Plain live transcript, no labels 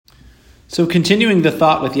So continuing the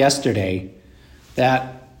thought with yesterday,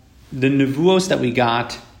 that the Nevuos that we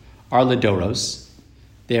got are Ladoros,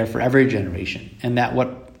 they are for every generation, and that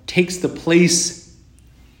what takes the place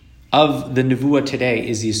of the Nevuah today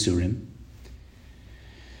is Yissurim.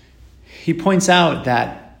 He points out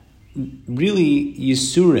that really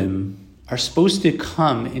Yissurim are supposed to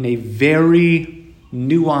come in a very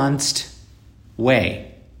nuanced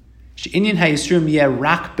way. She'inyan ha'Yissurim yeh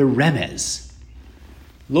rak beremez.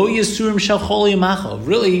 Lo Yissurim shel chol yamacho.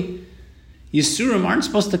 Really, Yissurim aren't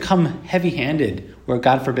supposed to come heavy-handed where,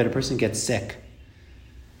 God forbid, a person gets sick.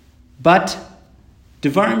 But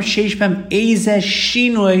Devarim sheish b'hem eizeh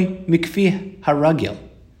shinoi mikfi haragil.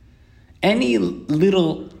 Any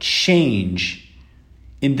little change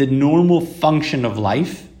in the normal function of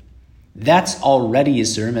life, that's already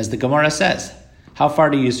Yissurim, as the Gemara says. How far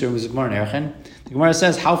do Yissurim, is the Gemara in Erchen? The Gemara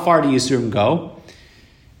says, how far do Yissurim go?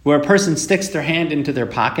 Where a person sticks their hand into their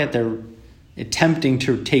pocket, they're attempting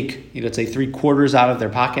to take, let's say 3/4 out of their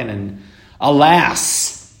pocket, and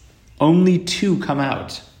alas, only 2 come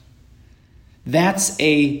out. That's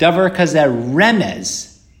a davar kazeh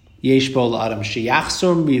remez, yesh bo l'adam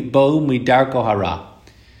sheyachzor bo midarko hara.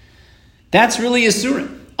 That's really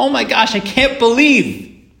Yissurim. Oh my gosh, I can't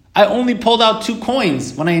believe I only pulled out 2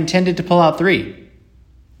 coins when I intended to pull out 3.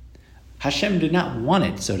 Hashem did not want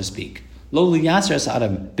it, so to speak. Lo liyasras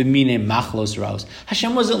adam b'mine machlos raos.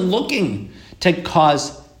 Hashem wasn't looking to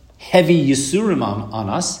cause heavy Yissurim on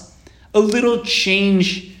us. A little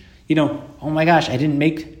change, oh my gosh, I didn't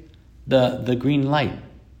make the green light.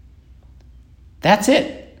 That's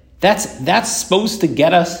it. That's supposed to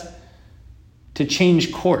get us to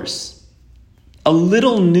change course. A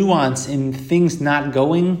little nuance in things not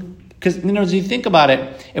going, because as you think about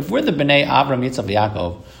it, if we're the Bnei Avram, Yitzchak,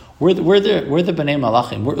 Yaakov, we're the Bnei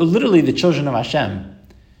Malachim. We're literally the children of Hashem.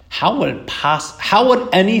 How would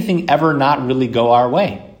anything ever not really go our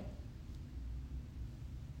way?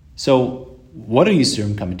 So what do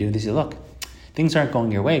Yissurim come and do? They say, look, things aren't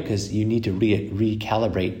going your way because you need to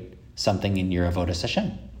recalibrate something in your avodas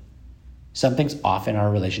Hashem. Something's off in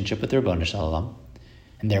our relationship with the Rebbeinu Shalom,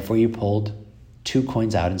 and therefore you pulled 2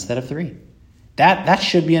 coins out instead of 3. That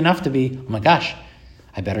should be enough to be, oh my gosh,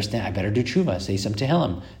 I better do tshuva, say some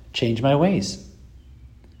tehillim, change my ways.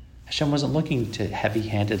 Hashem wasn't looking to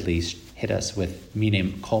heavy-handedly hit us with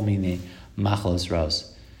kol mine machlos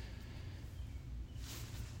ros.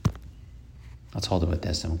 Let's hold it with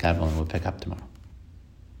this, and God willing, we'll pick up tomorrow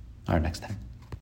or next time.